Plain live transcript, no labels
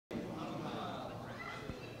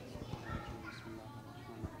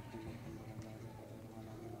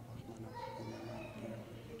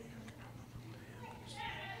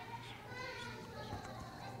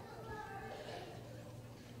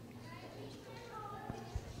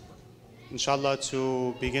Inshallah,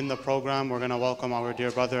 to begin the program, we're going to welcome our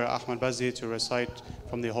dear brother Ahmed Bazzi to recite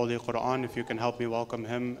from the Holy Quran. If you can help me welcome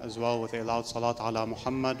him as well with a loud salat ala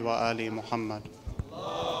Muhammad wa ali Muhammad.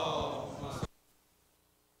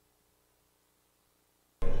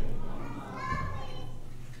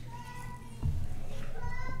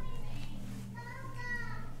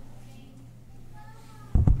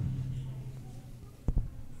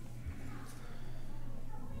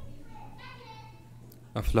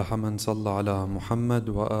 أفلح من صلى على محمد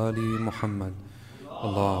وآل محمد.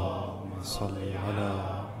 اللهم صل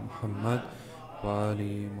على محمد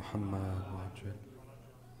وآل محمد وعجل.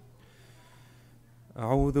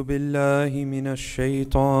 أعوذ بالله من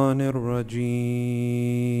الشيطان الرجيم.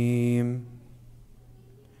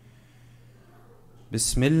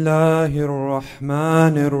 بسم الله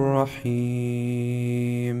الرحمن الرحيم.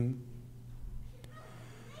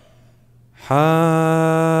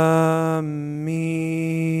 حاميم.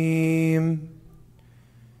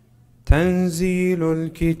 تنزيل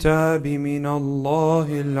الكتاب من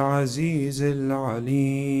الله العزيز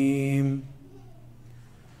العليم.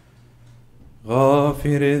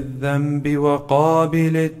 غافر الذنب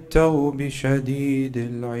وقابل التوب شديد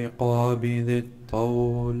العقاب ذي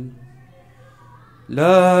الطول.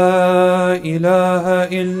 لا إله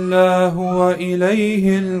إلا هو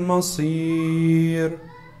إليه المصير.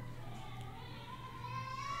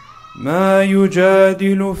 ما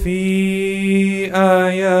يجادل في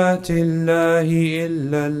آيات الله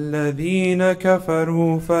إلا الذين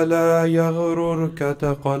كفروا فلا يغررك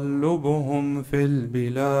تقلبهم في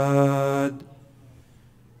البلاد.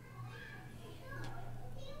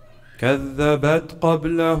 كذبت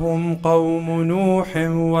قبلهم قوم نوح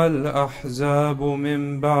والأحزاب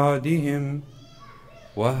من بعدهم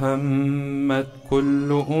وهمت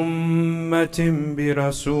كل أمة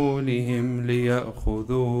برسولهم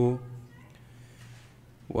ليأخذوه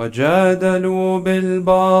وجادلوا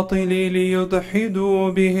بالباطل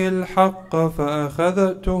ليدحدوا به الحق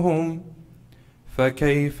فأخذتهم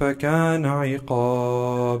فكيف كان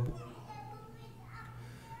عقاب.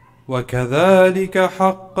 وكذلك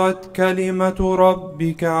حقت كلمة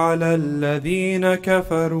ربك على الذين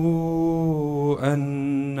كفروا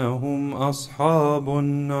أنهم أصحاب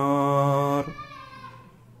النار.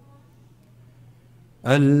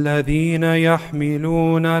 الذين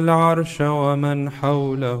يحملون العرش ومن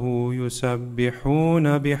حوله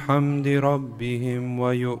يسبحون بحمد ربهم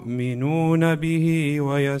ويؤمنون به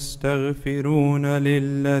ويستغفرون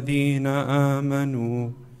للذين آمنوا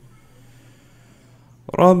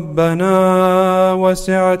ربنا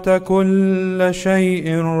وسعت كل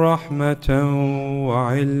شيء رحمة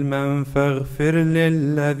وعلما فاغفر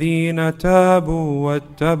للذين تابوا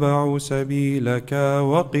واتبعوا سبيلك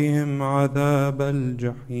وقهم عذاب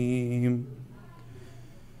الجحيم.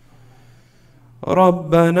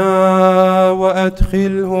 ربنا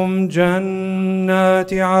وأدخلهم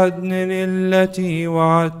جنات عدن التي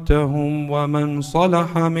وعدتهم ومن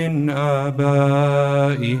صلح من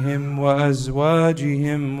آبائهم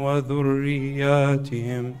وأزواجهم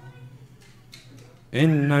وذرياتهم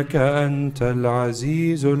إنك أنت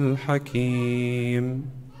العزيز الحكيم.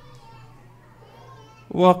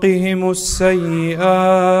 وقهم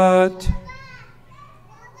السيئات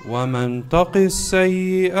ومن تق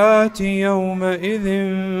السيئات يومئذ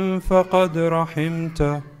فقد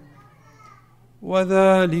رحمته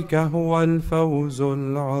وذلك هو الفوز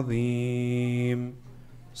العظيم.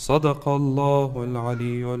 صدق الله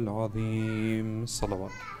العلي العظيم.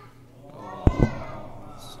 صلوات.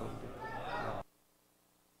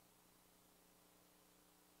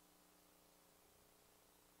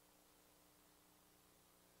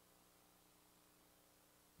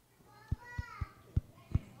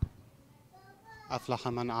 أفلح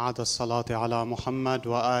من أعاد الصلاة على محمد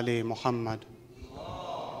وآل محمد.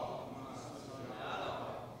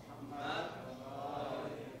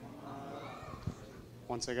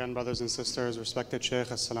 Once again, brothers and sisters, respected Shaykh,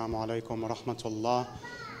 Assalamu alaikum wa rahmatullah.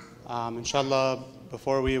 Inshallah,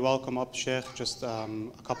 before we welcome up Shaykh, just a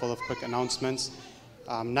couple of quick announcements.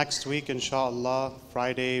 Next week, inshallah,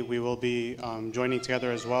 Friday, we will be joining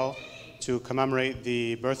together as well to commemorate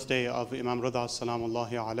the birthday of Imam Rida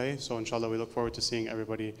salamullahi alayhi. So inshallah we look forward to seeing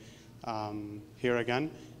everybody here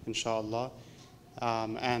again, inshallah.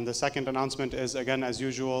 And the second announcement is, again, as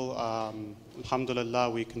usual,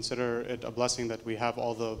 alhamdulillah, we consider it a blessing that we have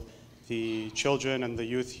all the children and the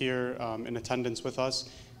youth here in attendance with us,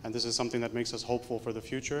 and this is something that makes us hopeful for the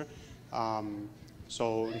future.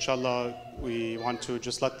 So inshallah, we want to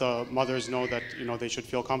just let the mothers know that they should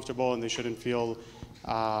feel comfortable and they shouldn't feel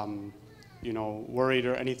worried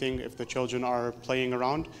or anything if the children are playing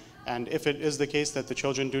around. And if it is the case that the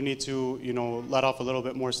children do need to, let off a little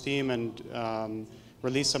bit more steam and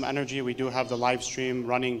release some energy, we do have the live stream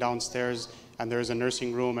running downstairs, and there's a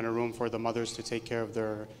nursing room and a room for the mothers to take care of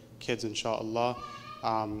their kids, inshallah.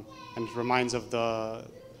 And it reminds of the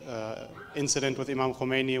incident with Imam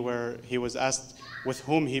Khomeini where he was asked with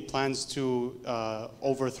whom he plans to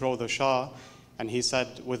overthrow the Shah, and he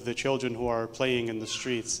said with the children who are playing in the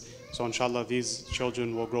streets. So inshallah these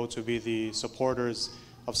children will grow to be the supporters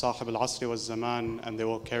of Sahib al-Asri wa Zaman, and they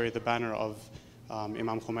will carry the banner of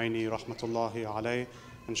Imam Khomeini rahmatullahi alayh.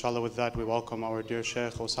 Inshallah, with that we welcome our dear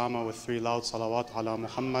Shk Usama with 3 loud salawat ala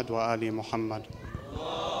Muhammad wa ali Muhammad.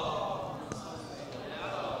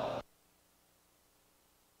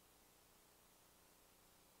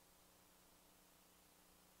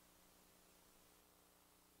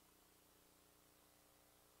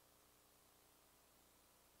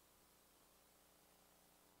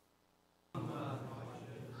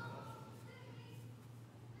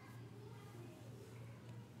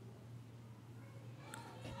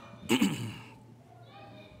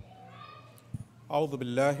 أعوذ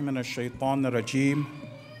بالله من الشيطان الرجيم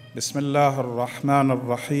بسم الله الرحمن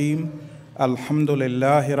الرحيم الحمد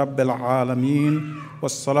لله رب العالمين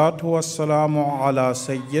والصلاة والسلام على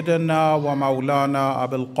سيدنا ومولانا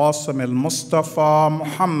أبي القاسم المصطفى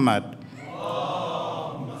محمد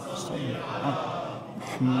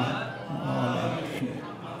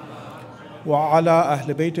وعلى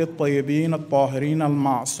أهل بيت الطيبين الطاهرين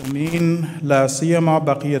المعصومين لا سيما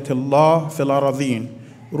بقية الله في الأراضين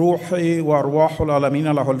روحي وأرواح العالمين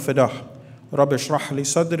له الفداء رب اشرح لي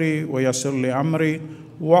صدري ويسر لي أمري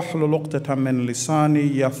واحلل عقدة من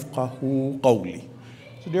لساني يفقه قولي.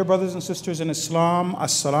 So dear brothers and sisters in Islam,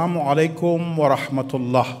 Assalamu alaikum wa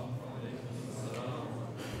rahmatullah.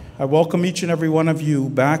 I welcome each and every one of you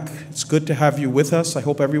back. It's good to have you with us. I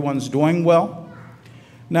hope everyone's doing well.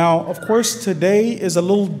 Now, of course, today is a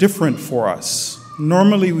little different for us.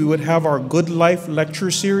 Normally we would have our Good Life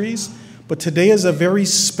lecture series, but today is a very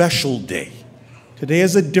special day. Today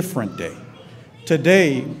is a different day.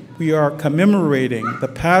 Today, we are commemorating the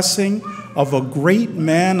passing of a great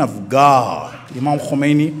man of God, Imam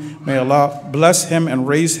Khomeini. May Allah bless him and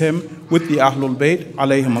raise him with the Ahlul Bayt,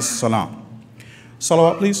 alayhim as-salam.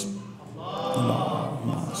 Salawat, please.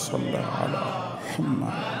 Allahumma salli ala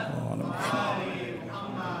Muhammad.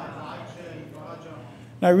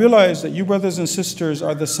 Now, I realize that you brothers and sisters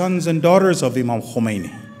are the sons and daughters of Imam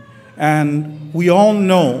Khomeini. And we all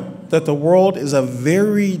know that the world is a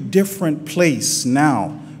very different place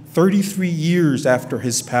now, 33 years after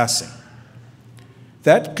his passing.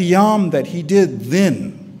 That qiyam that he did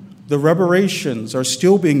then, the reverberations are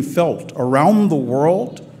still being felt around the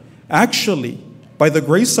world. Actually, by the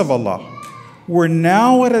grace of Allah, we're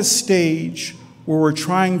now at a stage where we're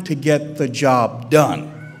trying to get the job done.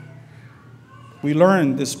 We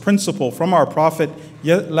learned this principle from our Prophet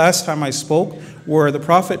last time I spoke, where the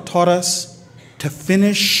Prophet taught us to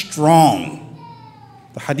finish strong.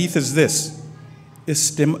 The hadith is this: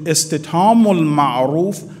 Istitamul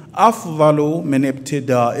ma'ruf afdalu min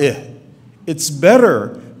ibtida'ih. It's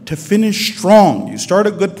better to finish strong. You start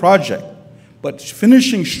a good project, but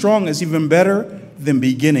finishing strong is even better than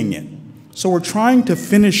beginning it. So we're trying to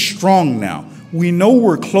finish strong now. We know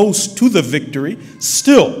we're close to the victory.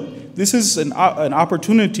 Still, this is an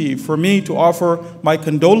opportunity for me to offer my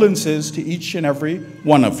condolences to each and every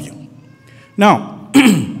one of you. Now,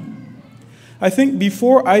 I think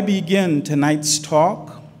before I begin tonight's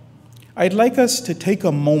talk, I'd like us to take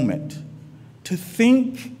a moment to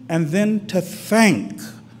think and then to thank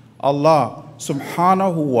Allah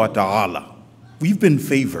subhanahu wa ta'ala. We've been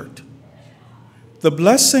favored. The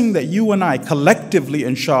blessing that you and I collectively,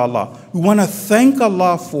 inshallah, we want to thank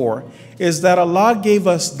Allah for is that Allah gave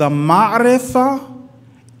us the ma'rifah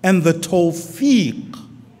and the tawfiq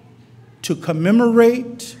to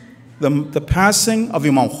commemorate the passing of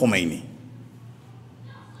Imam Khomeini.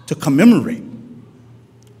 To commemorate.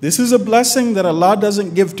 This is a blessing that Allah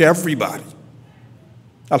doesn't give to everybody.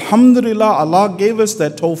 Alhamdulillah, Allah gave us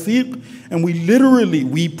that tawfiq, and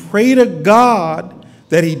we pray to God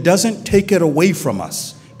that He doesn't take it away from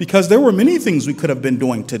us. Because there were many things we could have been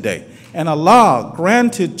doing today. And Allah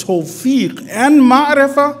granted tawfiq and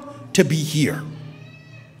ma'rifah to be here.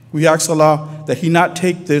 We ask Allah that He not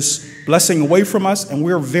take this blessing away from us, and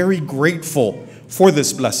we're very grateful for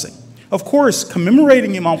this blessing. Of course,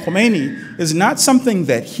 commemorating Imam Khomeini is not something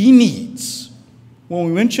that he needs. When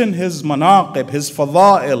we mention his manaqib, his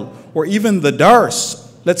fada'il, or even the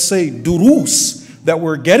dars, let's say durus, that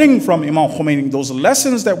we're getting from Imam Khomeini, those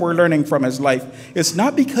lessons that we're learning from his life, it's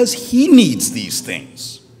not because he needs these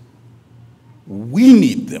things. We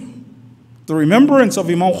need them. The remembrance of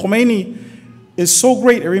Imam Khomeini is so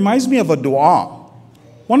great. It reminds me of a dua.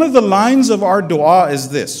 One of the lines of our dua is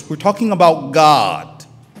this. We're talking about God,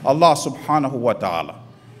 Allah subhanahu wa ta'ala.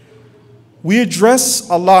 We address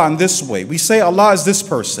Allah in this way. We say Allah is this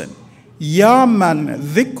person. Ya man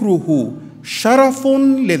dhikruhu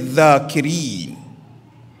sharafun lidhakirin.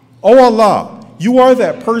 Oh Allah, you are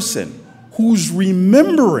that person whose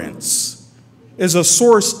remembrance is a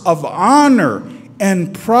source of honor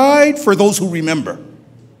and pride for those who remember.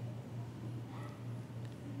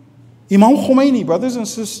 Imam Khomeini, brothers and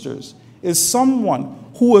sisters, is someone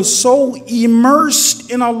who is so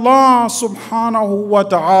immersed in Allah subhanahu wa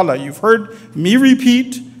ta'ala. You've heard me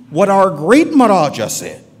repeat what our great Maraja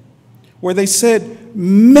said, where they said,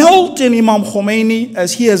 melt in Imam Khomeini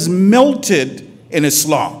as he has melted in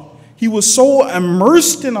Islam. He was so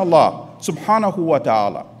immersed in Allah subhanahu wa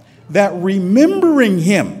ta'ala that remembering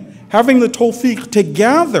him, having the tawfiq to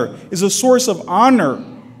gather, is a source of honor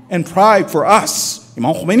and pride for us.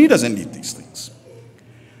 Imam Khomeini doesn't need these things.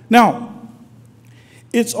 Now,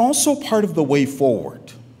 it's also part of the way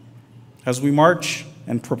forward. As we march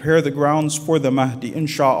and prepare the grounds for the Mahdi,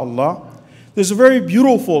 insha'Allah, there's a very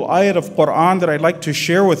beautiful ayat of Quran that I'd like to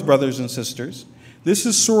share with brothers and sisters. This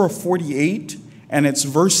is Surah 48, and it's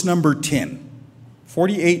verse number 10.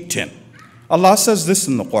 48:10. Allah says this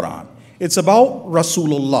in the Quran. It's about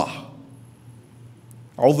Rasulullah.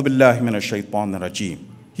 A'udhu billahi minash shaitanir rajeem.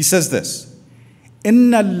 He says this.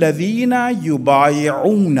 إِنَّ الَّذِينَ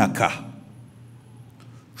يُبَايِعُونَكَ.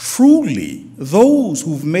 Truly, those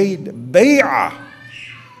who've made bay'ah,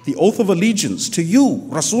 the oath of allegiance to you,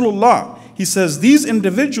 Rasulullah, he says these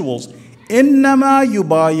individuals, إِنَّمَا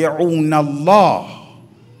يُبَايِعُونَ اللَّهِ.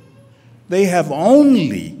 They have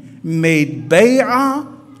only made bay'ah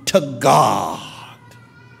to God.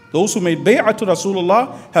 Those who made bay'ah to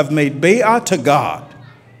Rasulullah have made bay'ah to God.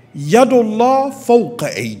 Yadullah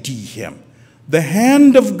fawqa aydihim. The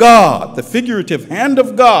hand of God, the figurative hand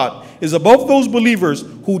of God, is above those believers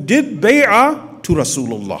who did bay'ah to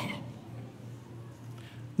Rasulullah.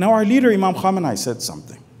 Now our leader Imam Khomeini said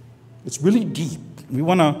something. It's really deep.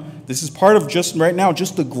 This is part of just right now,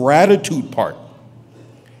 just the gratitude part.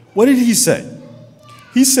 What did he say?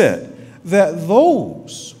 He said that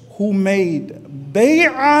those who made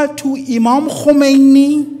bay'ah to Imam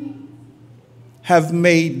Khomeini have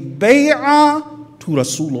made bay'ah to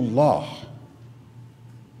Rasulullah.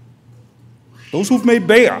 Those who've made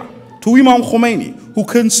bay'ah to Imam Khomeini, who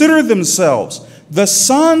consider themselves the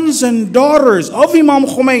sons and daughters of Imam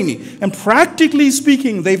Khomeini, and practically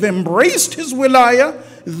speaking, they've embraced his wilayah,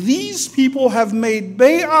 these people have made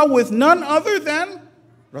bay'ah with none other than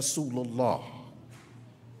Rasulullah.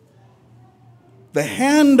 The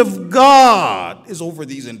hand of God is over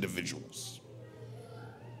these individuals.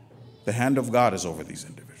 The hand of God is over these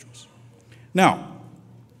individuals. Now,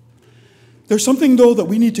 there's something, though, that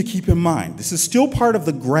we need to keep in mind. This is still part of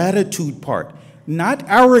the gratitude part. Not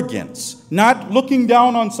arrogance, not looking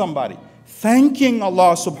down on somebody. Thanking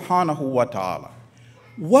Allah subhanahu wa ta'ala.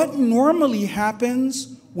 What normally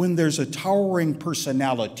happens when there's a towering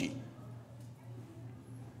personality?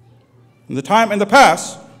 In the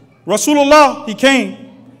past, Rasulullah, he came.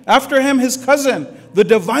 After him, his cousin, the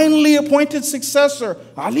divinely appointed successor,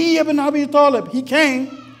 Ali ibn Abi Talib, he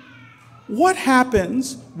came. What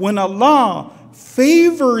happens when Allah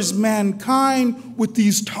favors mankind with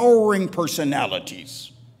these towering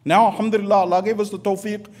personalities? Now, alhamdulillah, Allah gave us the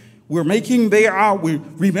tawfiq. We're making bay'ah.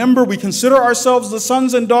 We consider ourselves the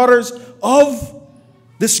sons and daughters of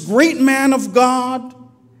this great man of God.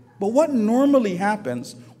 But what normally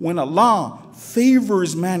happens when Allah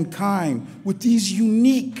favors mankind with these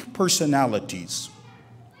unique personalities?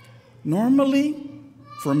 Normally,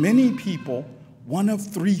 for many people, one of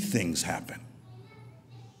three things happen.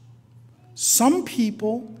 Some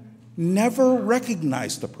people never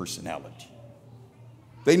recognize the personality.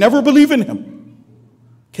 They never believe in him.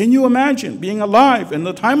 Can you imagine being alive in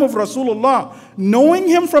the time of Rasulullah, knowing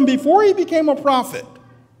him from before he became a prophet?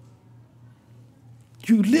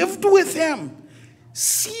 You lived with him,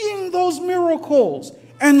 seeing those miracles,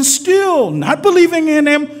 and still not believing in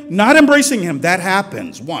him, not embracing him. That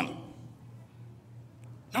happens, one.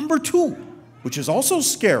 Number two, which is also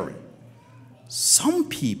scary, some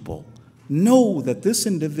people know that this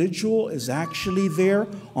individual is actually there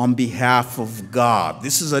on behalf of God.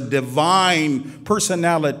 This is a divine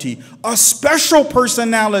personality, a special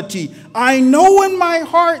personality. I know in my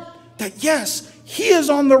heart that yes, he is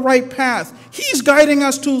on the right path. He's guiding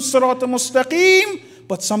us to Sirat al-Mustaqim,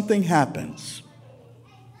 but something happens.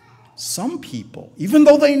 Some people, even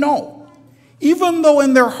though they know, even though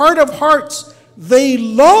in their heart of hearts they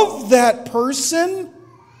love that person,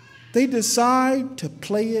 they decide to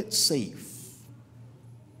play it safe.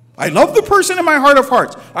 I love the person in my heart of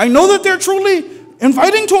hearts. I know that they're truly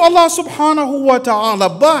inviting to Allah subhanahu wa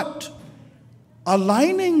ta'ala, but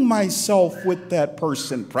aligning myself with that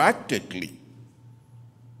person practically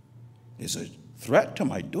is a threat to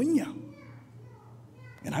my dunya.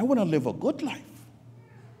 And I want to live a good life.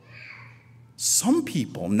 Some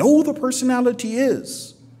people know the personality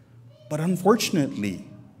is, but unfortunately,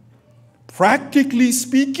 practically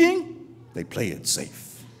speaking, they play it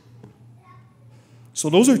safe. So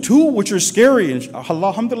those are two which are scary. And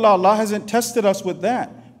alhamdulillah, Allah hasn't tested us with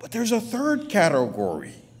that. But there's a third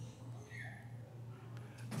category.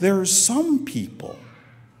 There are some people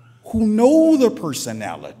who know the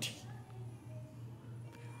personality,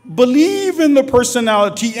 believe in the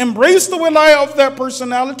personality, embrace the wilayah of that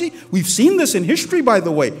personality. We've seen this in history, by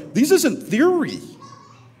the way. This isn't theory.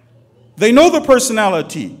 They know the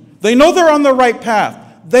personality. They know they're on the right path.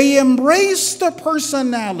 They embrace the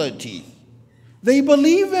personality. They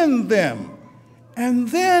believe in them. And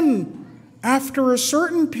then, after a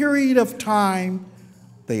certain period of time,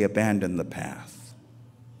 they abandon the path.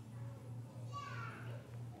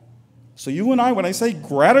 So you and I, when I say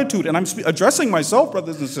gratitude, and I'm addressing myself,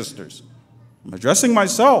 brothers and sisters, I'm addressing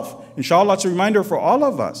myself. Inshallah, it's a reminder for all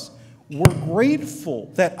of us. We're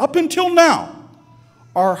grateful that up until now,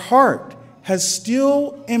 our heart has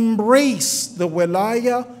still embraced the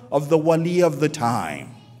wilayah of the wali of the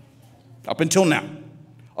time. Up until now.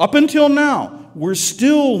 Up until now, we're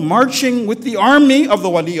still marching with the army of the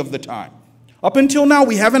wali of the time. Up until now,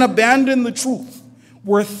 we haven't abandoned the truth.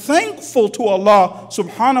 We're thankful to Allah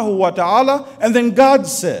subhanahu wa ta'ala, and then God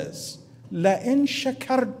says, لَإِن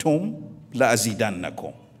شَكَرْتُمْ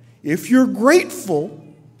لَأَزِيدَنَّكُمْ. If you're grateful,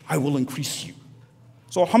 I will increase you.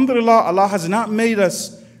 So alhamdulillah, Allah has not made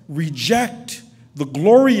us reject the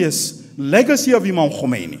glorious legacy of Imam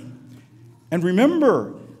Khomeini. And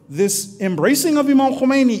remember, this embracing of Imam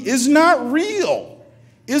Khomeini is not real,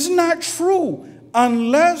 is not true,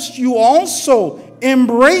 unless you also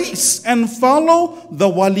embrace and follow the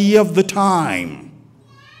wali of the time.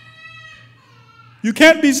 You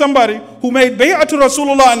can't be somebody who made bay'ah to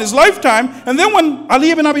Rasulullah in his lifetime, and then when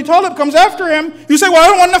Ali ibn Abi Talib comes after him, you say, well, I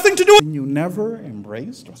don't want nothing to do with it. You never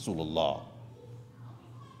embraced Rasulullah.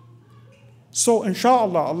 So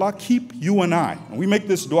inshallah, Allah keep you and I, and we make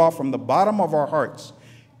this dua from the bottom of our hearts,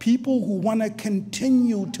 people who want to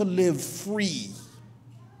continue to live free.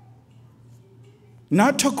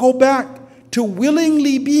 Not to go back to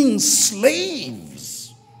willingly being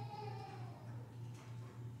slaves.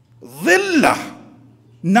 Dhillah.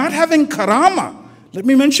 Not having karama. Let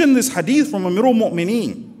me mention this hadith from Amirul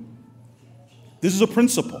Mu'mineen. This is a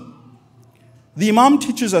principle. The Imam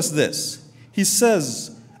teaches us this. He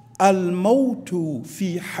says, Al-mawtu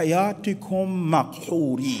fi hayatikum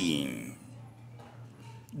maqhureen.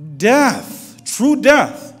 Death, true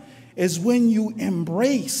death, is when you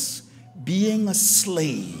embrace being a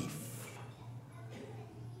slave.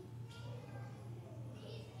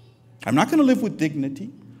 I'm not going to live with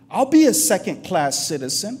dignity. I'll be a second-class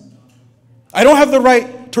citizen. I don't have the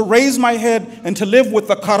right to raise my head and to live with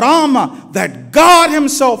the karama that God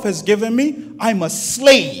himself has given me. I'm a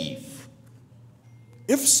slave.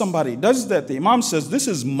 If somebody does that, the Imam says this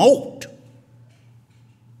is maut.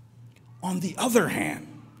 On the other hand,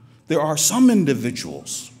 there are some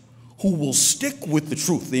individuals who will stick with the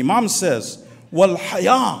truth. The Imam says, wal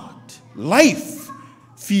hayat, life,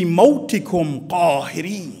 fi mautikum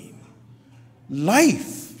qahirin.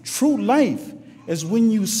 Life, true life, is when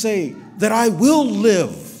you say that I will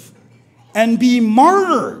live and be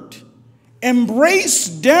martyred, embrace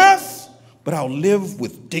death, but I'll live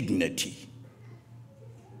with dignity.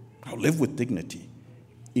 I'll live with dignity.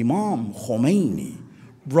 Imam Khomeini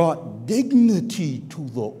brought dignity to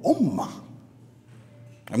the ummah.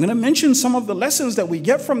 I'm going to mention some of the lessons that we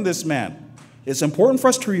get from this man. It's important for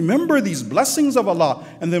us to remember these blessings of Allah,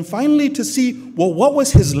 and then finally to see, well, what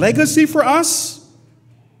was his legacy for us?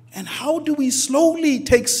 And how do we slowly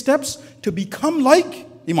take steps to become like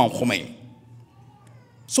Imam Khomeini?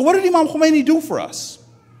 So what did Imam Khomeini do for us?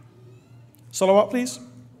 Salawat, please.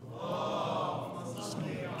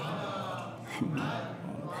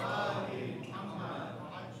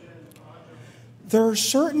 There are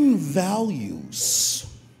certain values,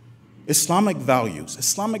 Islamic values,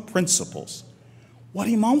 Islamic principles. What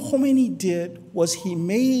Imam Khomeini did was he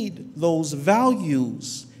made those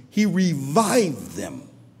values, he revived them.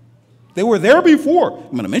 They were there before.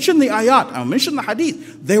 I'm going to mention the ayat, I'm going to mention the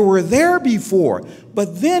hadith. They were there before.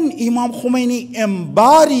 But then Imam Khomeini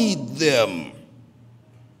embodied them.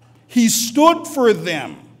 He stood for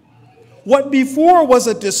them. What before was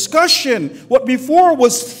a discussion, what before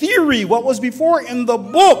was theory, what was before in the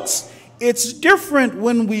books, it's different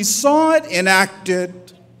when we saw it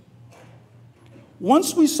enacted.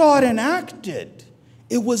 Once we saw it enacted,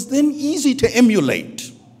 it was then easy to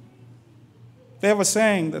emulate. They have a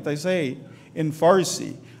saying that they say in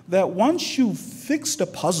Farsi that once you fixed a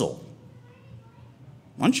puzzle,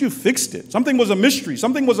 once you fixed it, something was a mystery,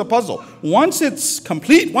 something was a puzzle. Once it's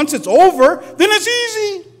complete, once it's over, then it's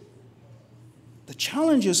easy. The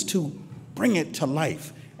challenge is to bring it to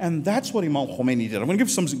life. And that's what Imam Khomeini did. I'm going to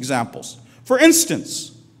give some examples. For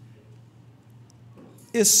instance,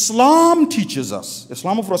 Islam teaches us,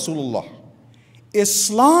 Islam of Rasulullah,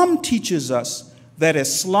 Islam teaches us that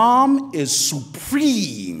Islam is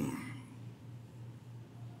supreme.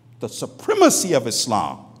 The supremacy of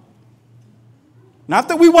Islam. Not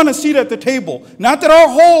that we want a seat at the table. Not that our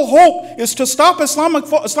whole hope is to stop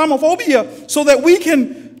Islamophobia so that we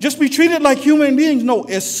can just be treated like human beings. No,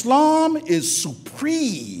 Islam is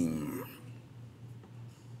supreme.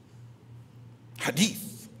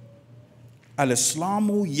 Hadith.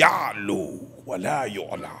 Al-Islamu ya'lu wa la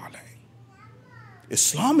yu'la alayh.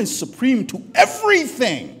 Islam is supreme to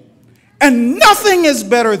everything. And nothing is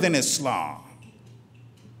better than Islam.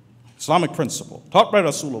 Islamic principle taught by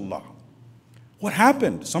Rasulullah. What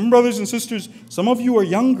happened? Some brothers and sisters, some of you are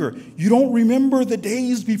younger. You don't remember the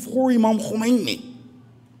days before Imam Khomeini.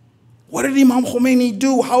 What did Imam Khomeini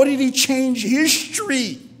do? How did he change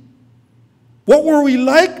history? What were we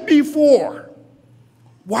like before?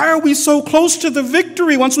 Why are we so close to the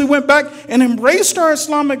victory once we went back and embraced our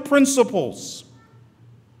Islamic principles?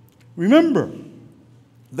 Remember,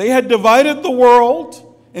 they had divided the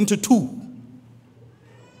world into two.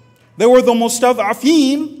 There were the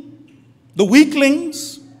mustad'afin, the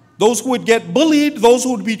weaklings, those who would get bullied, those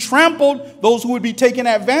who would be trampled, those who would be taken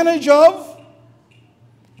advantage of.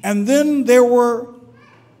 And then there were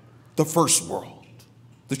the first world,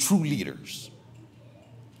 the true leaders.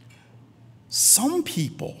 Some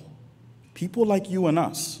people like you and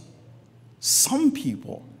us, some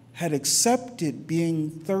people had accepted being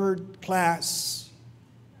third class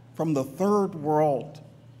from the third world,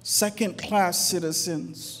 second class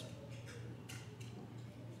citizens.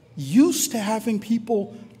 Used to having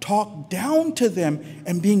people talk down to them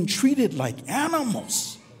and being treated like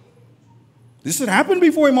animals. This had happened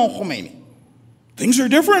before Imam Khomeini. Things are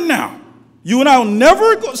different now. You and I will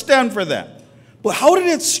never go stand for that. But how did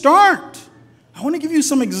it start? I want to give you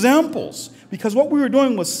some examples, because what we were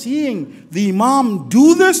doing was seeing the Imam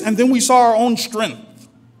do this, and then we saw our own strength.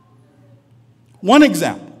 One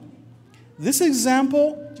example. This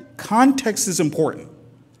example, context is important.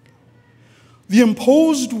 The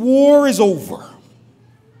imposed war is over.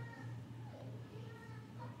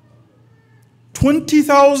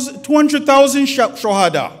 200,000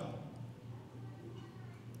 shuhada.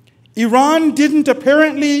 Iran didn't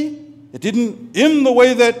it didn't end the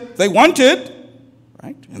way that they wanted,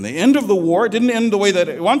 right? In the end of the war, it didn't end the way that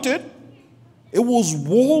it wanted. It was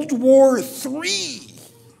World War III.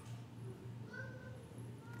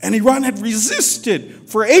 And Iran had resisted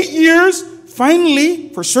for 8 years. Finally,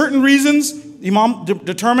 for certain reasons, Imam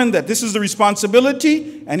determined that this is the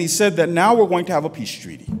responsibility, and he said that now we're going to have a peace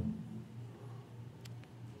treaty.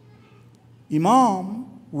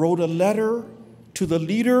 Imam wrote a letter to the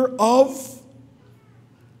leader of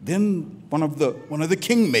then one of the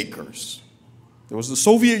kingmakers. There was the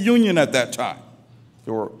Soviet Union at that time.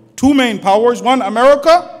 There were two main powers, one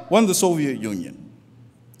America, one the Soviet Union.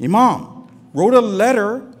 Imam wrote a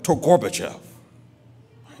letter to Gorbachev.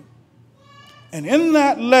 And in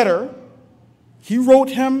that letter, he wrote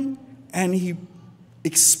him and he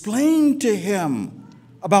explained to him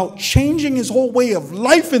about changing his whole way of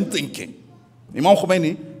life and thinking. Imam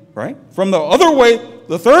Khomeini, right? From the other way,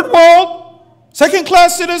 the third world,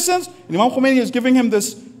 second-class citizens, and Imam Khomeini is giving him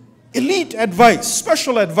this elite advice,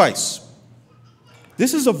 special advice.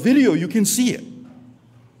 This is a video, you can see it.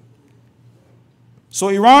 So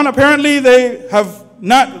Iran, apparently they have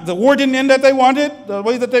not, the war didn't end that they wanted, the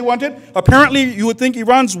way that they wanted. Apparently you would think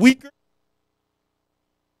Iran's weaker.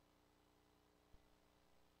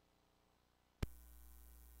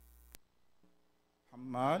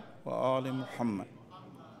 Muhammad wa ali Muhammad.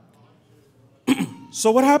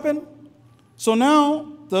 So what happened? So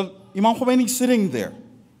now the Imam Khomeini is sitting there,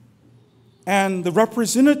 and the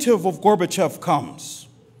representative of Gorbachev comes.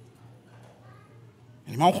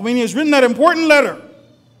 And Imam Khomeini has written that important letter.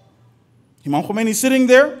 Imam Khomeini is sitting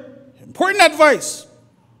there, important advice.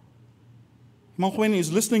 Imam Khomeini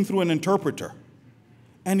is listening through an interpreter,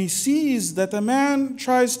 and he sees that the man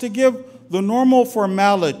tries to give the normal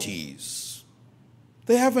formalities.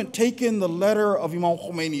 they haven't taken the letter of Imam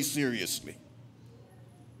Khomeini seriously.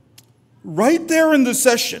 Right there in the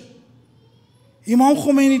session, Imam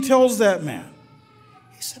Khomeini tells that man,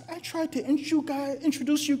 he said, I tried to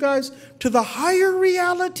introduce you guys to the higher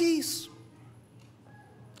realities.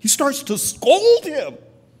 He starts to scold him.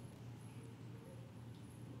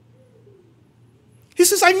 He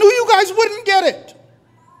says, I knew you guys wouldn't get it.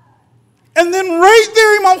 And then right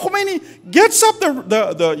there, Imam Khomeini gets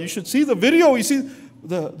up, you should see the video, you see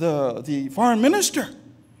the foreign minister.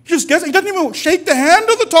 He just gets, he doesn't even shake the hand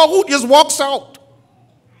of the Taghut, he just walks out.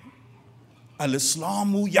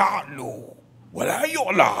 Al-Islamu ya'lu, wa la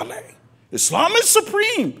yu'la alayh. Islam is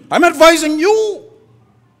supreme. I'm advising you.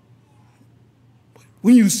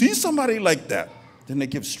 When you see somebody like that, then they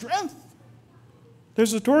give strength.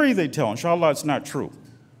 There's a story they tell, inshallah it's not true.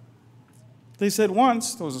 They said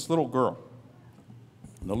once there was this little girl.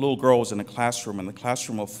 And the little girl was in a classroom, and the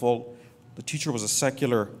classroom was full. The teacher was a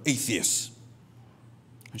secular atheist.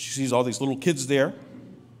 And she sees all these little kids there.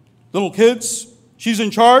 Little kids, she's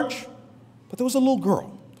in charge. But there was a little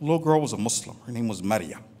girl. The little girl was a Muslim. Her name was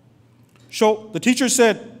Maryam. So the teacher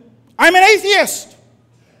said, I'm an atheist.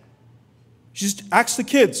 She just asked the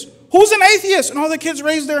kids, who's an atheist? And all the kids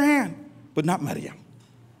raised their hand, but not Maryam.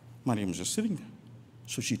 Maryam was just sitting there.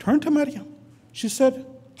 So she turned to Maryam. She said,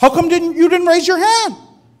 how come you didn't raise your hand?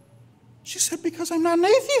 She said, because I'm not an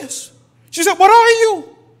atheist. She said, what are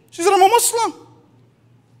you? She said, I'm a Muslim.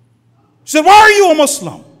 She said, why are you a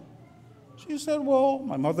Muslim? She said, well,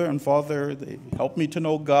 my mother and father, they helped me to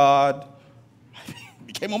know God. I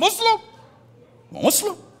became a Muslim. I'm a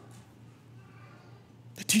Muslim.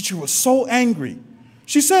 The teacher was so angry.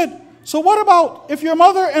 She said, so what about if your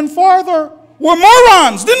mother and father were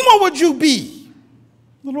morons? Then what would you be?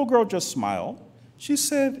 The little girl just smiled. She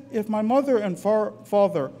said, if my mother and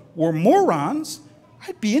father were morons,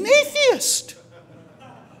 I'd be an atheist.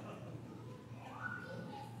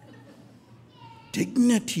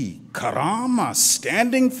 Dignity, karama,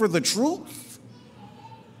 standing for the truth.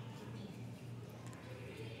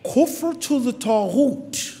 Kufr to the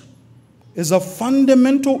Taghut is a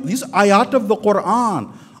fundamental, these ayat of the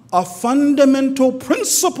Quran, a fundamental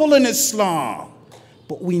principle in Islam.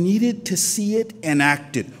 But we needed to see it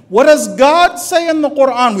enacted. What does God say in the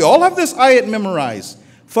Quran? We all have this ayat memorized.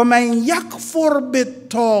 فَمَنْ يَكْفُرْ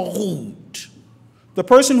بِالطَّاغُوتِ. The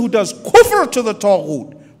person who does kufr to the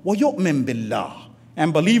Taghut, وَيُؤْمِن بِاللَّهِ,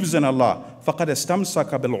 and believes in Allah, فَقَدْ اسْتَمْسَكَ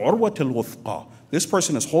بِالْعُرْوَةِ الْوُثْقَى. This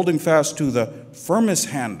person is holding fast to the firmest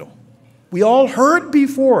handle. We all heard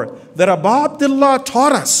before that Abu Abdullah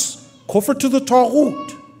taught us kufr to the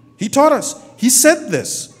Taghut. He taught us. He said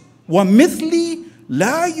this, وَمِثْلِي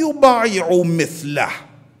لَا يُبَايِعُ مِثْلَهُ.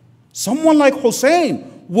 Someone like Hussein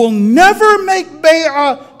will never make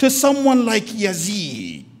bay'ah to someone like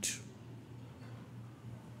Yazid.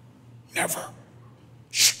 Never.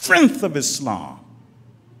 Strength of Islam.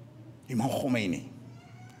 Imam Khomeini.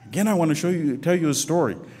 Again, I want to tell you a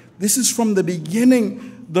story. This is from the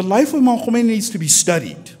beginning. The life of Imam Khomeini needs to be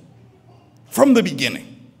studied. From the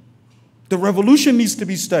beginning. The revolution needs to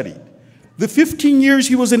be studied. The 15 years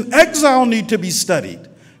he was in exile need to be studied.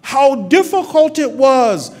 How difficult it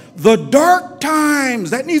was. The dark times,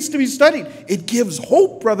 that needs to be studied. It gives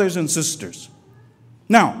hope, brothers and sisters.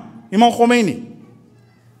 Now, Imam Khomeini.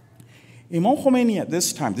 Imam Khomeini at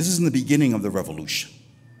this time, this is in the beginning of the revolution.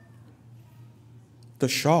 The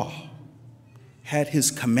Shah had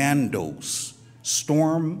his commandos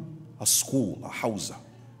storm a school, a hawza,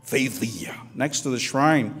 Faydiyya, next to the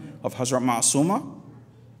shrine of Hazrat Ma'asuma.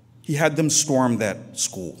 He had them storm that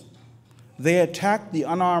school. They attacked the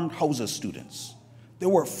unarmed hawza students. They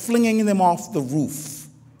were flinging them off the roof.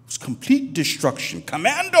 It was complete destruction.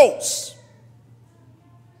 Commandos!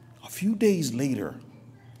 A few days later,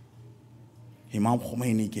 Imam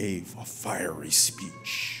Khomeini gave a fiery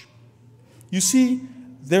speech. You see,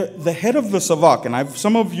 the head of the Savak, and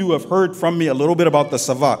some of you have heard from me a little bit about the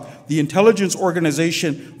Savak, the intelligence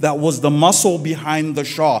organization that was the muscle behind the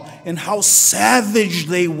Shah, and how savage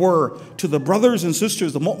they were to the brothers and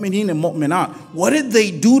sisters, the mu'mineen and mu'minat. What did they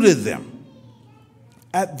do to them?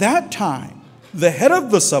 At that time, the head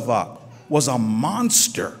of the Savak was a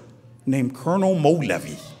monster named Colonel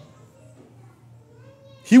Molavi.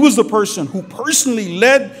 He was the person who personally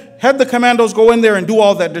had the commandos go in there and do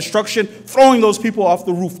all that destruction, throwing those people off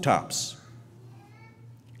the rooftops.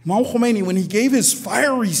 Imam Khomeini, when he gave his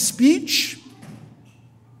fiery speech,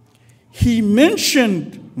 he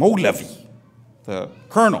mentioned Molavi, the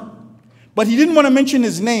colonel, but he didn't want to mention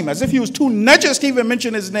his name, as if he was too najis to even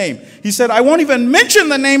mention his name. He said, I won't even mention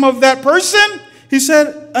the name of that person. He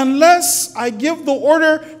said, unless I give the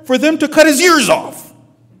order for them to cut his ears off.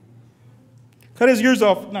 cut his ears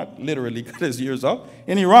off, not literally cut his ears off.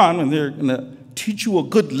 In Iran, when they're going to teach you a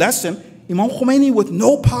good lesson, Imam Khomeini with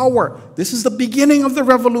no power. This is the beginning of the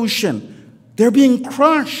revolution. They're being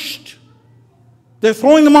crushed. They're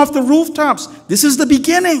throwing them off the rooftops. This is the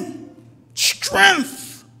beginning.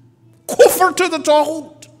 Strength. Kufr to the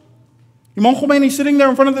Taghut. Imam Khomeini sitting there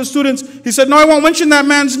in front of the students, he said, no, I won't mention that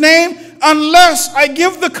man's name unless I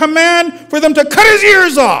give the command for them to cut his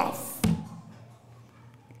ears off.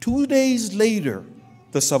 2 days later,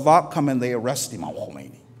 the Savat come and they arrest Imam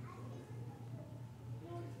Khomeini.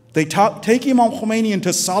 They take Imam Khomeini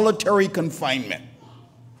into solitary confinement.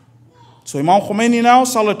 So Imam Khomeini now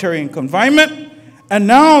solitary in confinement, and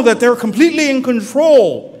now that they're completely in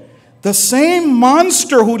control, the same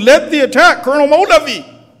monster who led the attack, Colonel Molavi,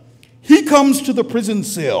 he comes to the prison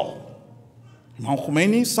cell. Imam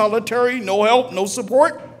Khomeini solitary, no help, no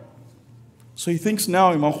support. So he thinks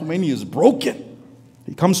now Imam Khomeini is broken.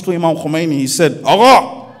 He comes to Imam Khomeini, he said,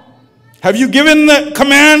 Agha, have you given the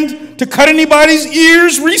command to cut anybody's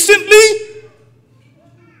ears recently?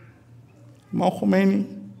 Imam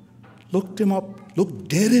Khomeini looked him up, looked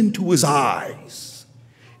dead into his eyes.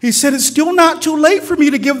 He said, it's still not too late for me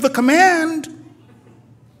to give the command.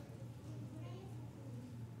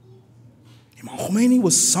 Imam Khomeini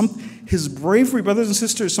was his bravery, brothers and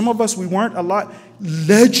sisters, some of us, we weren't a lot.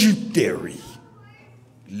 Legendary.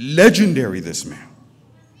 Legendary, this man.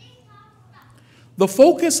 The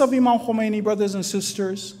focus of Imam Khomeini, brothers and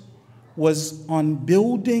sisters, was on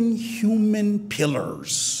building human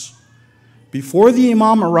pillars. Before the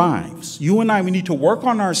Imam arrives, you and I, we need to work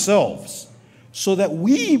on ourselves so that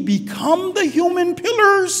we become the human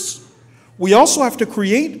pillars. We also have to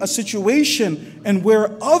create a situation and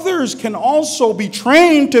where others can also be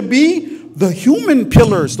trained to be the human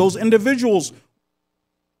pillars, those individuals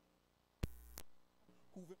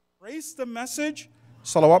who embrace the message.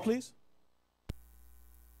 Salawat, please.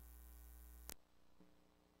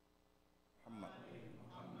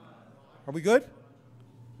 Are we good?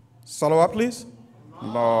 Salawat, please.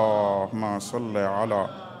 Allahumma salli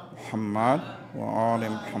ala Muhammad wa ali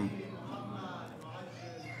Muhammad.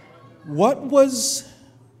 What was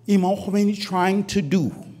Imam Khomeini trying to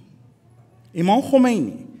do? Imam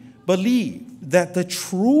Khomeini believed that the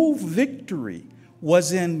true victory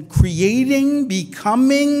was in creating,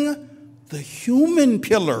 becoming the human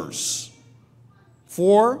pillars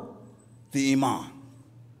for the Imam.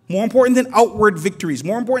 More important than outward victories,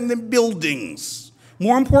 more important than buildings,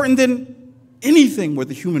 more important than anything were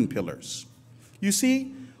the human pillars. You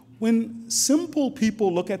see, when simple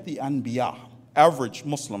people look at the Anbiya, average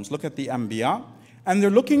Muslims look at the Anbiya, and they're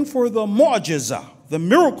looking for the mu'jiza, the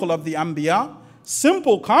miracle of the Anbiya,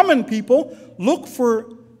 simple, common people look for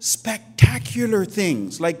spectacular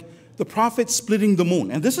things, like the Prophet splitting the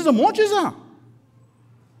moon. And this is a mu'jiza.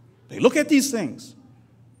 They look at these things.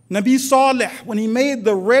 Nabi Saleh, when he made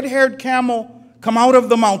the red-haired camel come out of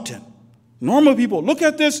the mountain. Normal people look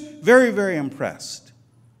at this, very, very impressed.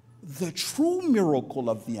 The true miracle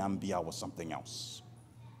of the Anbiya was something else.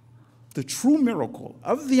 The true miracle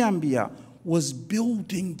of the Anbiya was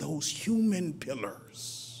building those human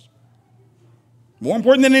pillars. More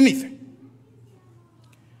important than anything.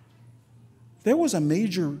 There was a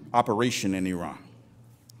major operation in Iran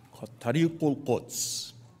called Tariqul Quds.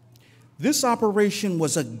 This operation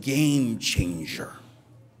was a game changer.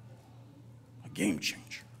 A game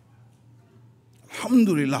changer.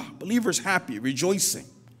 Alhamdulillah, believers happy, rejoicing.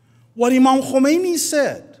 What Imam Khomeini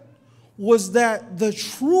said was that the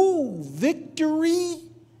true victory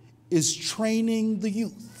is training the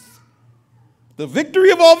youth. The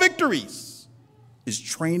victory of all victories is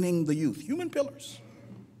training the youth. Human pillars.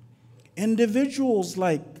 Individuals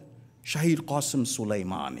like Shahid Qasim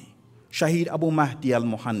Sulaimani, Shahid Abu Mahdi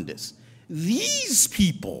al-Muhandis, these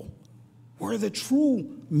people were the true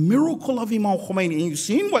miracle of Imam Khomeini. And you've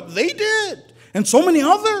seen what they did. And so many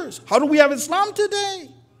others. How do we have Islam today?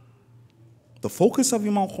 The focus of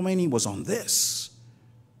Imam Khomeini was on this.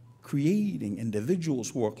 Creating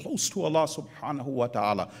individuals who are close to Allah subhanahu wa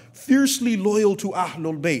ta'ala, fiercely loyal to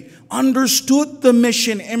Ahlul Bayt, understood the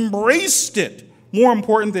mission, embraced it, more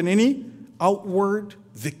important than any outward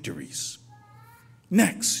victories.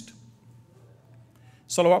 Next.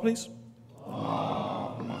 Salawat, please.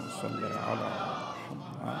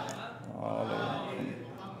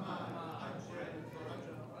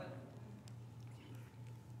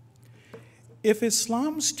 If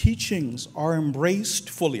Islam's teachings are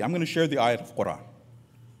embraced fully, I'm going to share the ayat of Quran.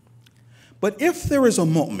 But if there is a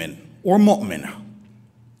mu'min or mu'minah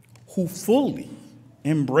who fully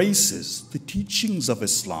embraces the teachings of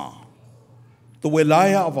Islam, the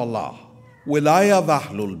wilayah of Allah, wilayah of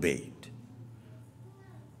Ahlul Bayt,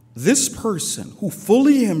 this person who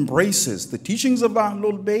fully embraces the teachings of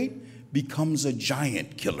Ahlul Bayt becomes a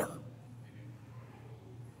giant killer.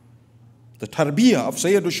 The tarbiyah of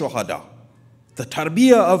Sayyid al-Shuhada, the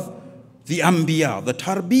tarbiyah of the Anbiya, the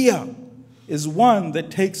tarbiyah is one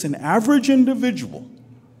that takes an average individual,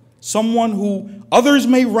 someone who others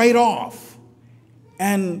may write off,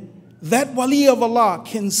 and that wali of Allah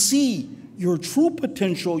can see your true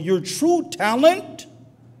potential, your true talent.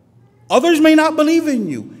 Others may not believe in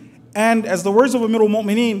you. And as the words of Amir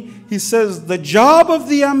al-Mu'mineen, he says, the job of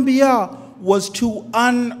the Anbiya was to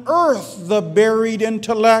unearth the buried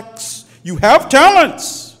intellects. You have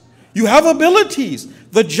talents. You have abilities.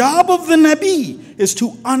 The job of the Nabi is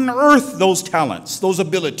to unearth those talents, those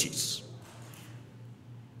abilities.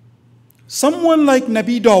 Someone like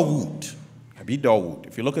Nabi Dawood. Nabi Dawood.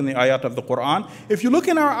 If you look in the ayat of the Quran, if you look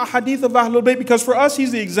in our ahadith of Ahlul Bayt, because for us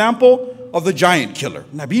he's the example of the giant killer.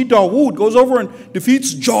 Nabi Dawood goes over and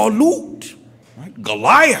defeats Jalut, right?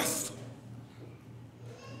 Goliath.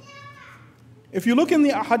 If you look in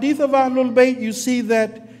the ahadith of Ahlul Bayt, you see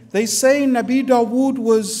that they say Nabi Dawood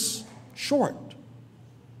was short.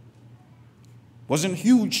 Wasn't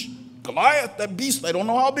huge. Goliath, that beast, I don't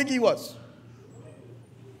know how big he was.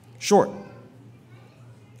 Short.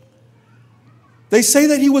 They say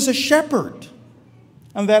that he was a shepherd,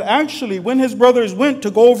 and that actually when his brothers went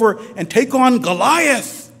to go over and take on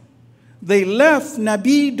Goliath, they left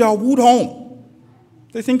Nabi Dawood home.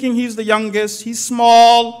 They're thinking he's the youngest, he's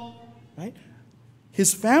small, right?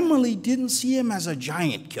 His family didn't see him as a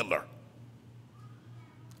giant killer.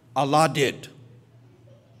 Allah did.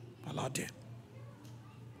 Allah did.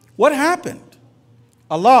 What happened?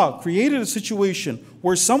 Allah created a situation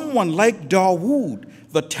where someone like Dawood,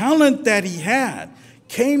 the talent that he had,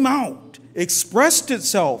 came out, expressed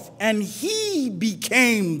itself, and he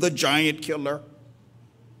became the giant killer.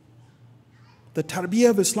 The tarbiyah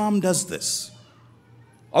of Islam does this.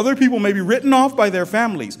 Other people may be written off by their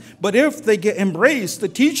families, but if they embrace the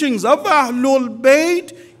teachings of Ahlul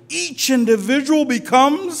Bayt, each individual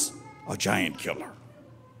becomes a giant killer.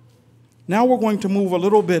 Now we're going to move a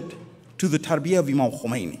little bit to the tarbiyah of Imam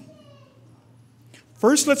Khomeini.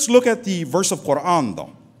 First, let's look at the verse of Quran,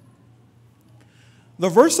 though. The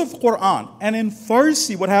verse of Quran, and in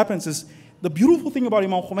Farsi, what happens is, the beautiful thing about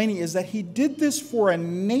Imam Khomeini is that he did this for a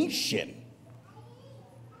nation.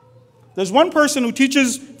 There's one person who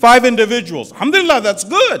teaches 5 individuals. Alhamdulillah, that's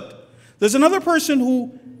good. There's another person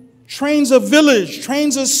who trains a village,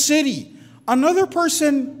 trains a city. Another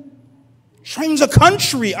person trains a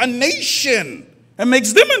country, a nation, and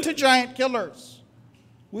makes them into giant killers.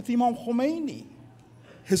 With Imam Khomeini,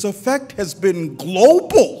 his effect has been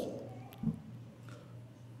global.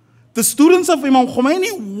 The students of Imam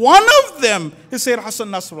Khomeini, one of them is Sayyid Hassan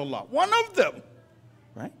Nasrullah. One of them,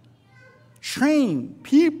 right? Train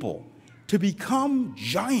people to become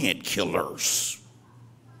giant killers.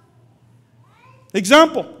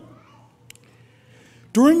 Example,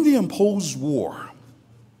 during the imposed war,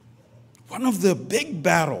 one of the big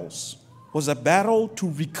battles was a battle to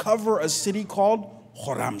recover a city called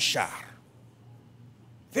Khorramshahr.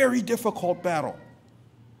 Very difficult battle.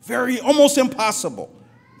 Very, almost impossible.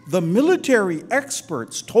 The military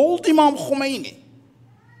experts told Imam Khomeini,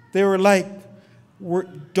 they were like,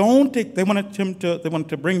 they wanted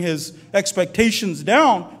to bring his expectations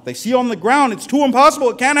down. They see on the ground, it's too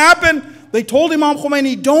impossible, it can't happen. They told Imam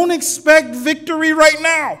Khomeini, don't expect victory right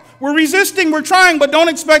now. We're resisting, we're trying, but don't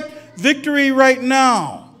expect victory right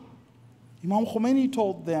now. Imam Khomeini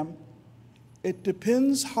told them, it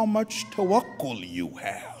depends how much tawakkul you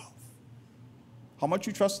have, how much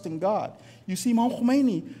you trust in God. You see, Imam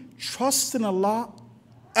Khomeini trusts in Allah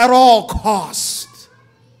at all costs.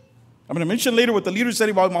 I'm going to mention later what the leaders said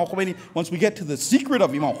about Imam Khomeini once we get to the secret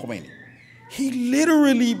of Imam Khomeini. He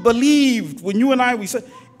literally believed, when you and I, we said,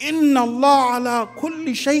 Inna Allah ala kulli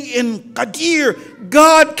shay'in qadir.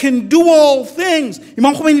 God can do all things.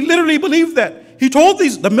 Imam Khomeini literally believed that. He told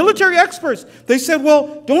the military experts, they said,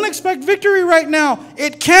 well, don't expect victory right now.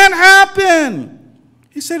 It can't happen.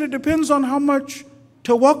 He said, it depends on how much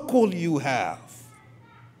tawakkul you have.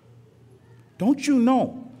 Don't you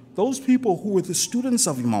know, those people who were the students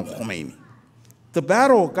of Imam Khomeini, the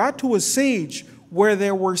battle got to a stage where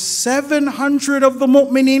there were 700 of the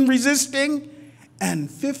mu'mineen resisting and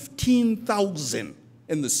 15,000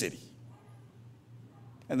 in the city.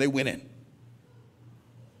 And they went in.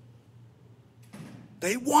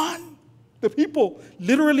 They won. The people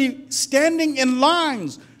literally standing in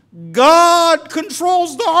lines. God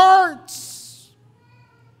controls the hearts.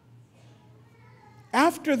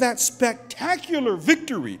 After that spectacular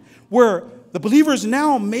victory, where the believers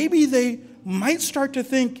now, maybe they might start to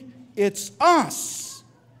think, it's us.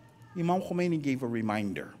 Imam Khomeini gave a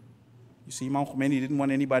reminder. You see, Imam Khomeini didn't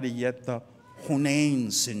want anybody to get the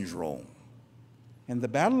Hunayn syndrome. And the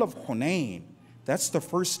Battle of Hunayn, that's the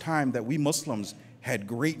first time that we Muslims had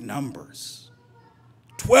great numbers.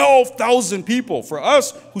 12,000 people. For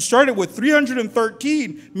us, who started with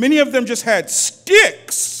 313, many of them just had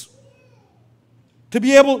sticks. To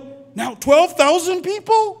be able, now 12,000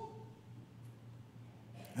 people?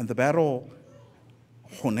 And the Battle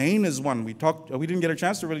Hunayn is one. We didn't get a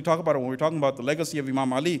chance to really talk about it when we were talking about the legacy of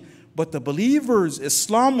Imam Ali. But the believers,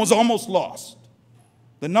 Islam was almost lost.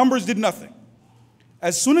 The numbers did nothing.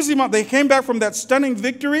 As soon as they came back from that stunning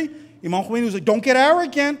victory, Imam Khomeini was like, don't get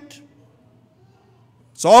arrogant.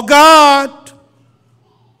 It's all God.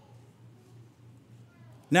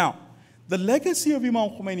 Now, the legacy of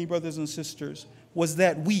Imam Khomeini, brothers and sisters, was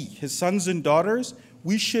that we, his sons and daughters,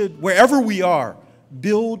 we should, wherever we are,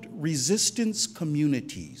 build resistance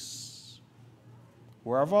communities.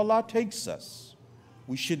 Wherever Allah takes us,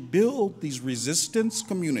 we should build these resistance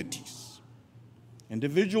communities.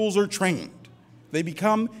 Individuals are trained. They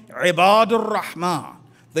become Ibad al-Rahman.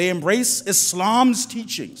 They embrace Islam's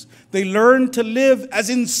teachings. They learn to live as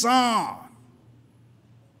insan.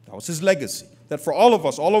 That was his legacy. That for all of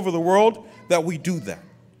us, all over the world, that we do that.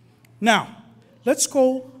 Now, let's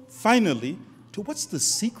go finally to what's the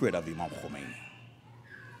secret of Imam Khomeini.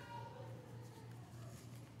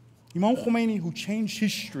 Imam Khomeini, who changed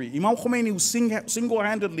history. Imam Khomeini, who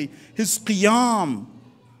single-handedly, his qiyam,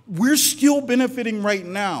 we're still benefiting right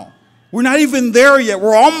now. We're not even there yet.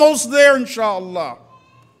 We're almost there, inshallah.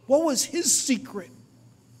 What was his secret?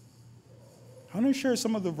 I want to share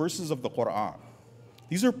some of the verses of the Quran.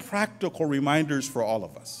 These are practical reminders for all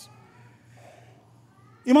of us.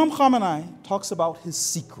 Imam Khomeini talks about his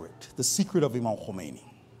secret, the secret of Imam Khomeini.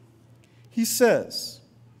 He says,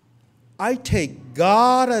 I take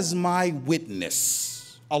God as my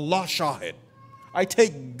witness. Allah Shahid. I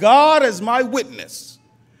take God as my witness.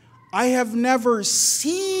 I have never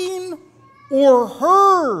seen or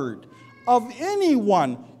heard of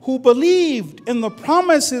anyone who believed in the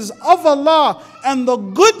promises of Allah and the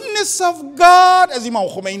goodness of God as Imam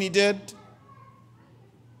Khomeini did.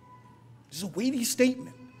 This is a weighty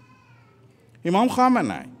statement. Imam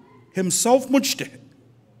Khomeini, himself mujtahid,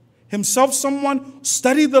 himself someone who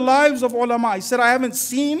studied the lives of ulama. He said, I haven't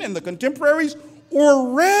seen in the contemporaries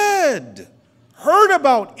or heard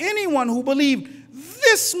about anyone who believed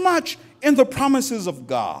this much in the promises of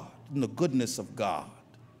God, in the goodness of God.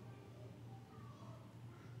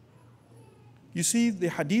 You see, the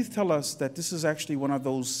hadith tell us that this is actually one of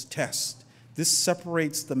those tests. This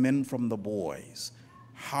separates the men from the boys.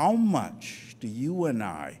 How much do you and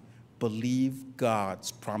I believe God's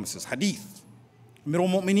promises? Hadith. Amir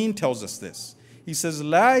al-Mu'mineen tells us this. He says,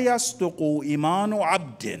 La yastuqu imanu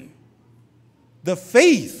abdin. The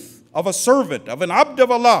faith of a servant, of an abd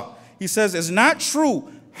of Allah, he says, is not true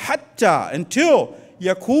hatta, until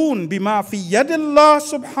yakun bima fi yadillah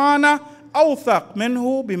subhana awthaq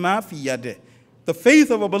minhu bima fi yadih. The faith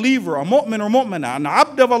of a believer, a mu'min or mu'mina, an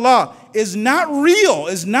abd of Allah, is not real,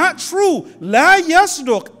 is not true. La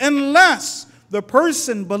yasduq, unless the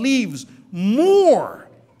person believes more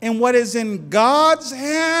in what is in God's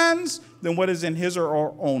hands than what is in his or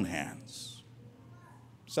our own hands.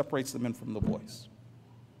 Separates the men from the boys.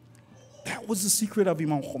 That was the secret of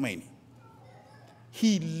Imam Khomeini.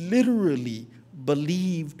 He literally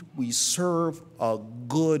believed we serve a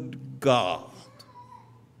good God.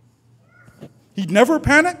 He'd never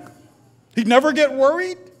panic. He'd never get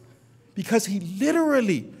worried. Because he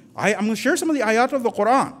literally, I'm going to share some of the ayat of the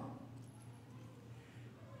Quran.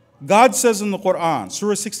 God says in the Quran,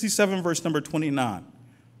 Surah 67, verse number 29,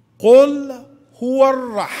 قُلْ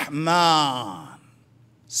هُوَ الرَّحْمَنِ.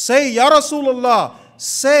 Say, Ya Rasulullah,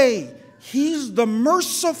 say, He's the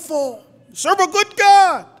merciful. Serve a good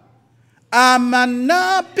God.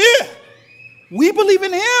 آمَنَّا بِهِ. We believe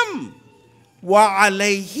in Him.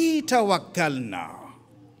 وَعَلَيْهِ تَوَكَّلْنَا.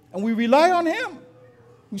 And we rely on Him.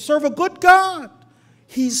 We serve a good God.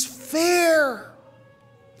 He's fair.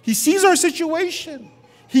 He sees our situation.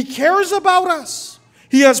 He cares about us.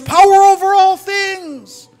 He has power over all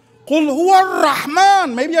things. قُلْ هُوَ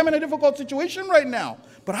الرَّحْمَنِ. Maybe I'm in a difficult situation right now,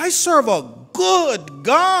 but I serve a good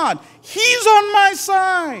God. He's on my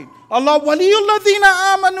side. Allah waliyul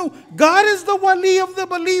ladhina amanu. God is the wali of the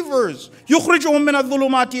believers. يُخْرِجُهُم مِّنَ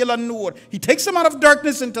الظُّلُمَاتِ إِلَى النُّورِ. He takes them out of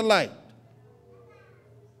darkness into light.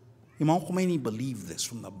 Imam Khomeini believed this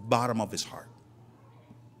from the bottom of his heart.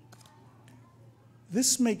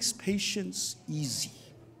 This makes patience easy.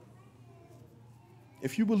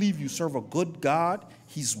 If you believe you serve a good God,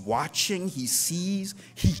 He's watching, He sees,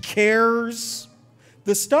 He cares,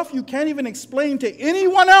 The stuff you can't even explain to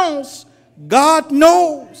anyone else, God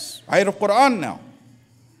knows. Ayat of Quran now.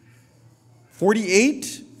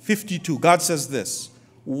 48:52. God says this.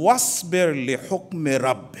 وَاصْبِرْ لِحُكْمِ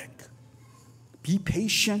رَبِّكَ. Be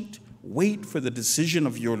patient. Wait for the decision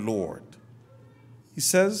of your Lord. He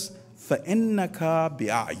says, فَإِنَّكَ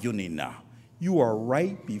بِأَعْيُنِنَا. You are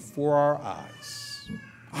right before our eyes.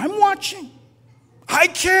 I'm watching. I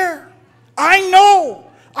care. I know.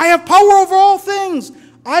 I have power over all things.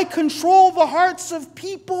 I control the hearts of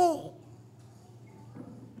people.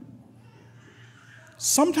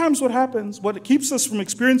 Sometimes what happens, what keeps us from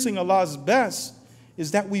experiencing Allah's best,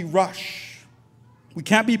 is that we rush. We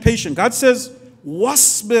can't be patient. God says,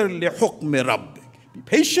 وَاصْبِرْ لِحُكْمِ رَبِّكَ. Be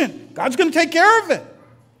patient. God's going to take care of it.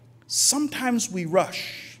 Sometimes we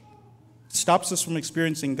rush. It stops us from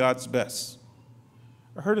experiencing God's best.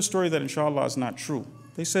 I heard a story that inshallah is not true.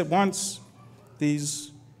 They said once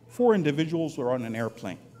these 4 individuals were on an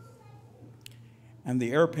airplane, and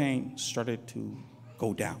the airplane started to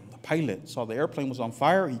go down. The pilot saw the airplane was on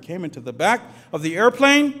fire. He came into the back of the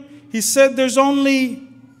airplane. He said, there's only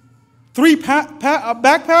 3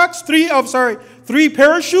 backpacks, 3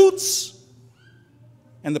 parachutes,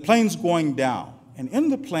 and the plane's going down. And in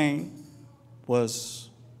the plane was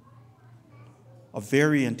a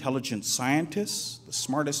very intelligent scientist, the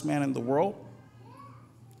smartest man in the world.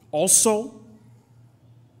 Also,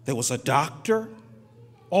 there was a doctor.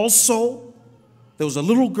 Also, there was a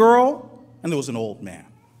little girl, and there was an old man.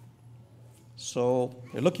 So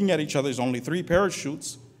they're looking at each other. There's only 3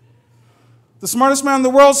 parachutes. The smartest man in the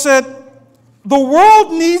world said, the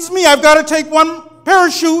world needs me. I've got to take 1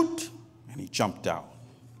 parachute. And he jumped out.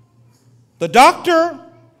 The doctor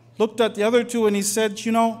looked at the other 2 and he said,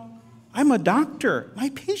 you know, I'm a doctor. My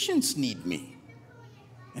patients need me.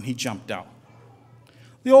 And he jumped out.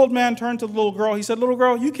 The old man turned to the little girl. He said, little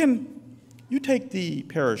girl, you take the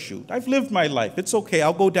parachute. I've lived my life. It's okay.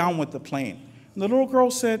 I'll go down with the plane. And the little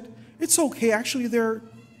girl said, it's okay. Actually, there are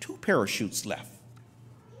 2 parachutes left.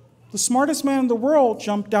 The smartest man in the world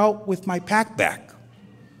jumped out with my packback.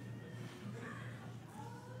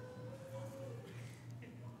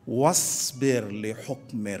 وَاصْبِرْ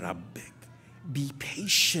لِحُكْمِ رَبِّكَ. Be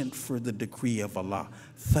patient for the decree of Allah.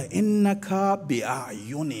 فَإِنَّكَ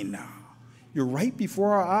بِأَعْيُنِنَا. You're right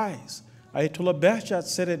before our eyes. Ayatollah Behjat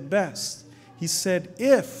said it best. He said,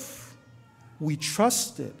 if we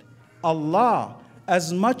trusted Allah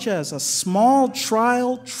as much as a small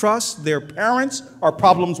child trusts their parents, our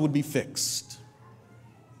problems would be fixed.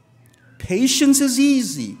 Patience is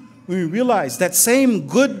easy when we realize that same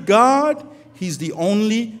good God, He's the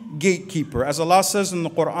only gatekeeper. As Allah says in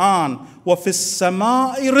the Quran, وَفِي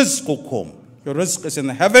السَّمَاءِ رِزْقُكُمْ. Your rizq is in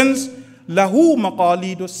the heavens. لَهُ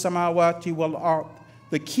مَقَالِيدُ السَّمَاوَاتِ وَالْأَرْضِ.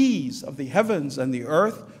 The keys of the heavens and the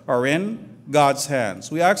earth are in God's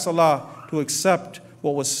hands. We ask Allah to accept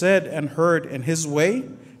what was said and heard in His way,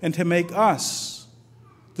 and to make us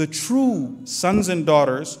the true sons and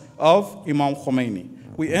daughters of Imam Khomeini.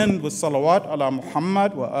 We end with salawat ala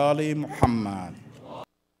Muhammad wa ali Muhammad.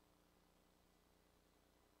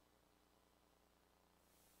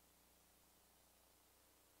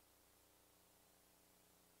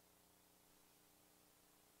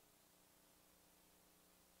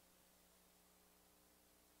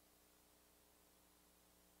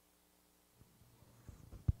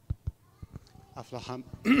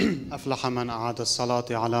 أفلح من أعاد الصلاة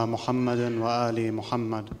على محمد وآل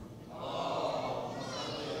محمد.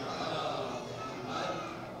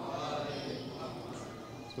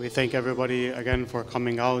 We thank everybody again for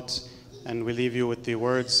coming out, and we leave you with the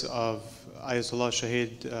words of Ayatollah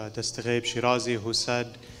Shaheed Dastaghaib Shirazi, who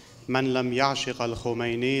said, من لم يعشق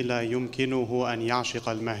الخميني لا يمكنه أن يعشق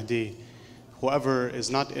المهدي. Whoever is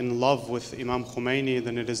not in love with Imam Khomeini,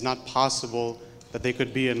 then it is not possible that they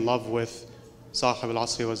could be in love with Sahib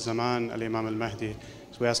al-Asri wa Zaman, al-Imam al-Mahdi.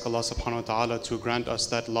 So we ask Allah subhanahu wa ta'ala to grant us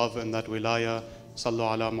that love and that wilaya. Sallu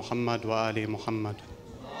ala Muhammad wa ali Muhammad.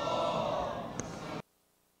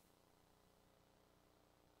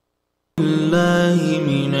 الله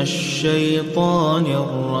من الشيطان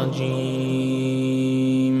الرجيم.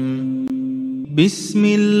 بسم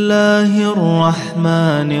الله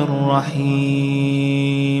الرحمن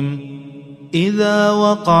الرحيم. إذا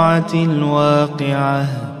وقعت الواقعة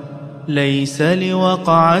ليس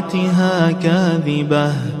لوقعتها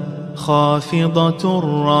كاذبة خافضة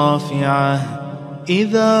رافعة.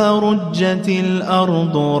 إذا رجت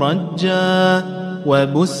الأرض رجا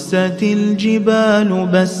وبست الجبال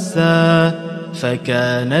بسا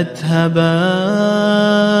فكانت هباء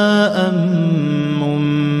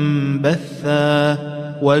منبثا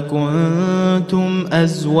وكنتم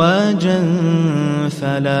أزواجا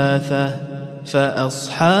ثلاثة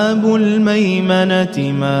فأصحاب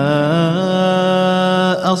الميمنة ما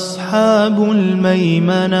أصحاب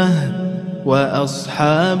الميمنة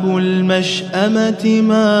وأصحاب المشأمة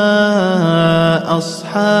ما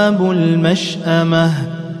أصحاب المشأمة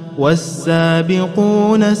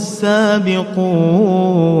والسابقون السابقون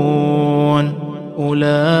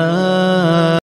أولئك